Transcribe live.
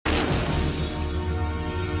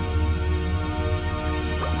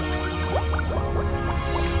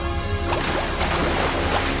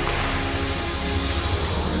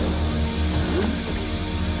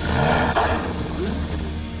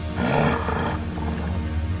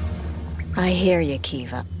I hear you,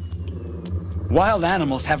 Kiva. Wild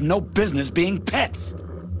animals have no business being pets.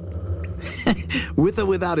 With or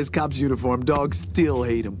without his cop's uniform, dogs still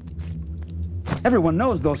hate him. Everyone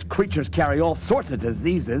knows those creatures carry all sorts of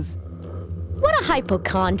diseases. What a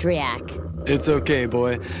hypochondriac. It's okay,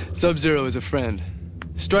 boy. Sub-Zero is a friend.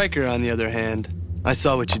 Stryker, on the other hand, I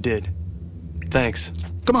saw what you did. Thanks.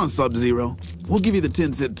 Come on, Sub-Zero. We'll give you the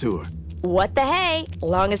 10-cent tour. What the hey?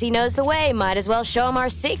 Long as he knows the way, might as well show him our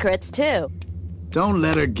secrets, too. Don't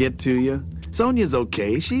let her get to you. Sonia's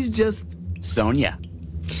okay. She's just... Sonia.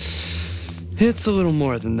 It's a little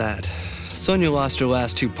more than that. Sonia lost her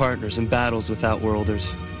last two partners in battles with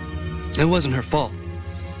Outworlders. It wasn't her fault,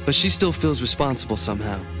 but she still feels responsible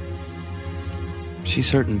somehow.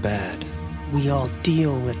 She's hurting bad. We all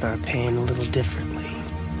deal with our pain a little differently.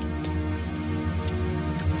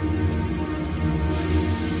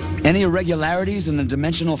 Any irregularities in the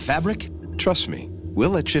dimensional fabric? Trust me,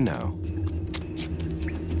 we'll let you know.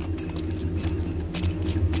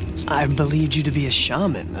 I believed you to be a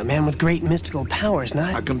shaman, a man with great mystical powers,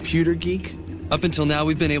 not... A computer geek? Up until now,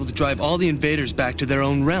 we've been able to drive all the invaders back to their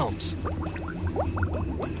own realms.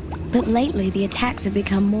 But lately, the attacks have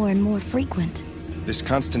become more and more frequent. This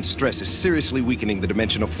constant stress is seriously weakening the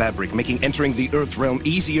dimensional fabric, making entering the Earth realm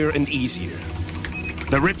easier and easier.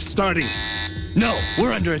 The rift's starting. No,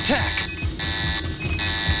 we're under attack.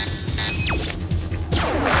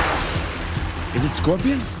 Is it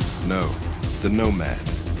Scorpion? No, the Nomad.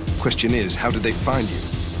 Question is, how did they find you?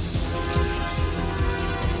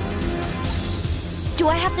 Do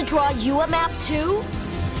I have to draw you a map, too?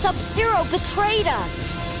 Sub-Zero betrayed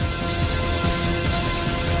us!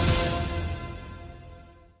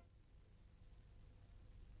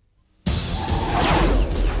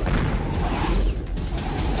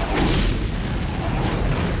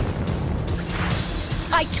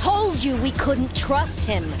 I told you we couldn't trust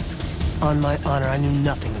him! On my honor, I knew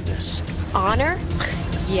nothing of this. Honor?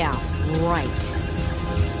 Yeah, right.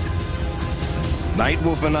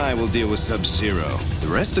 Nightwolf and I will deal with Sub-Zero. The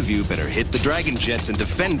rest of you better hit the Dragon Jets and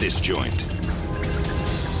defend this joint.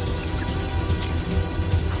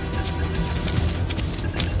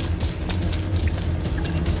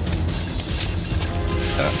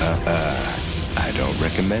 I don't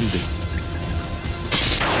recommend it.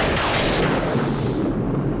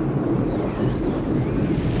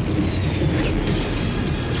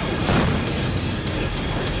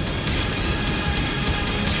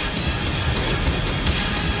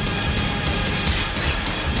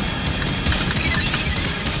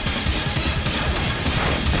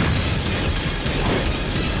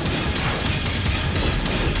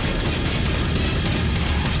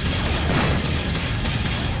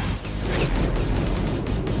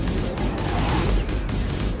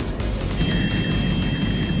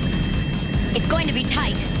 It's going to be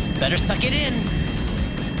tight. Better suck it in.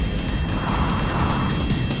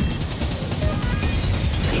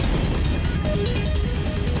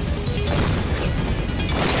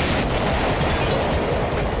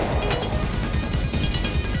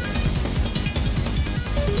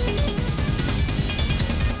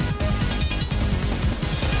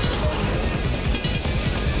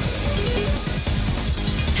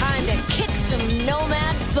 Time to kick some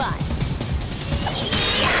Nomad butt!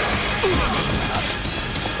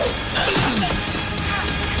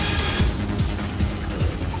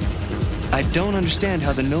 I don't understand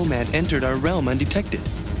how the Nomad entered our realm undetected.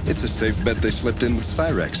 It's a safe bet they slipped in with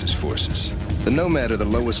Cyrax's forces. The Nomad are the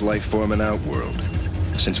lowest life form in Outworld.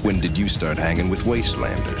 Since when did you start hanging with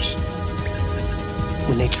Wastelanders?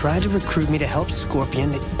 When they tried to recruit me to help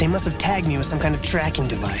Scorpion, they must have tagged me with some kind of tracking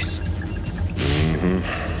device.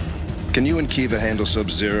 Can you and Kiva handle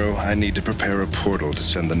Sub-Zero? I need to prepare a portal to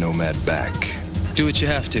send the Nomad back. Do what you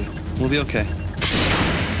have to. We'll be okay.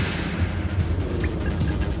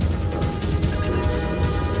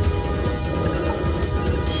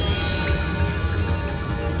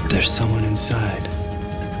 There's someone inside.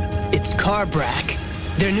 It's Carbrak,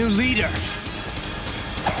 their new leader.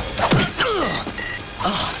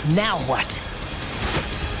 Now what?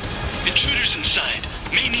 Intruders inside.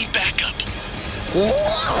 May need backup.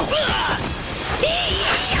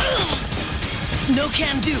 No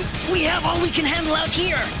can do. We have all we can handle out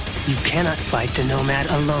here. You cannot fight the Nomad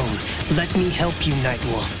alone. Let me help you,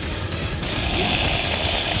 Nightwolf.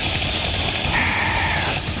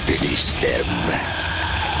 Finish them.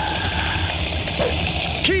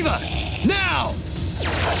 Kiva! Now!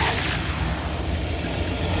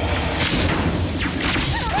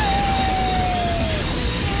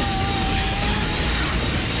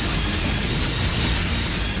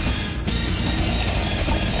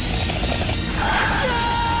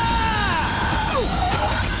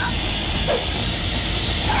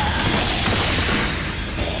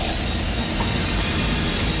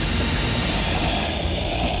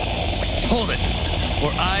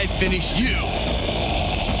 finish you.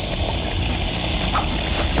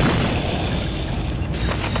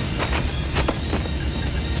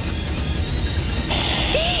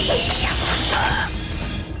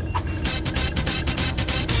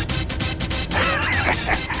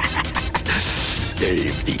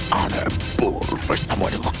 Save the honor bull for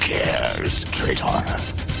someone who cares, traitor.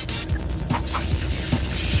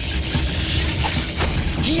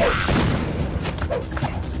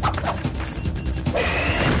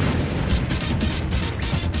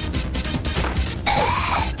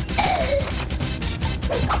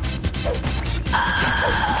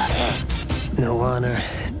 No honor,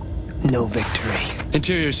 no victory.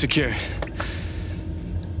 Interior secure.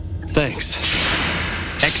 Thanks.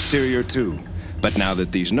 Exterior too. But now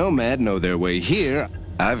that these Nomad know their way here,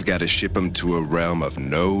 I've got to ship them to a realm of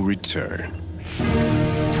no return.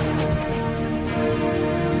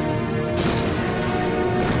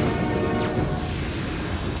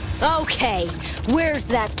 Okay, where's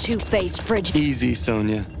that two-faced frigid? Easy,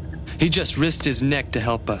 Sonya. He just risked his neck to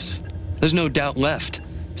help us. There's no doubt left.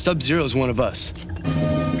 Sub-Zero's one of us.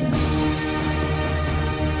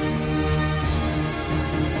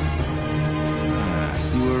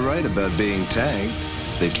 You were right about being tagged.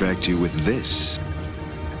 They tracked you with this.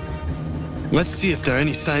 Let's see if there are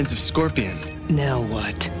any signs of Scorpion. Now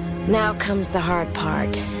what? Now comes the hard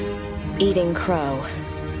part. Eating crow.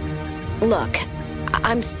 Look,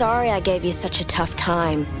 I'm sorry I gave you such a tough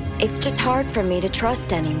time. It's just hard for me to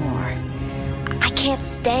trust anymore. I can't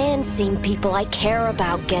stand seeing people I care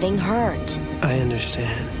about getting hurt. I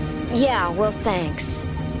understand. Yeah, well, thanks.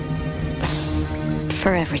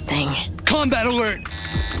 For everything. Combat alert!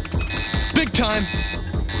 Big time!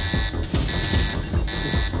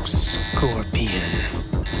 Scorpion.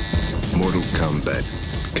 Mortal Kombat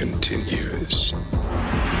continues.